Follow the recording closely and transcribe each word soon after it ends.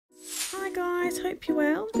Guys, hope you're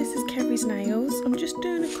well. This is Keri's Nails. I'm just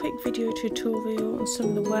doing a quick video tutorial on some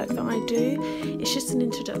of the work that I do. It's just an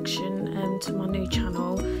introduction to my new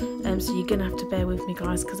channel, so you're gonna have to bear with me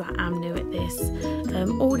guys because I am new at this.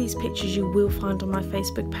 All these pictures you will find on my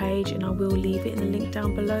Facebook page, and I will leave it in the link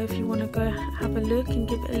down below if you want to go have a look and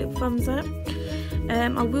give it a little thumbs up.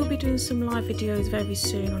 I will be doing some live videos very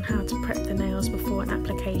soon on how to prep the nails before an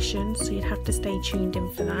application, so you'd have to stay tuned in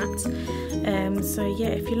for that. So yeah,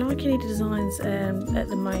 if you like any designs at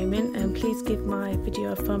the moment, please give my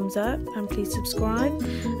video a thumbs up and please subscribe,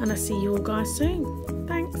 and I'll see you all guys soon.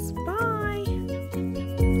 Thanks, bye.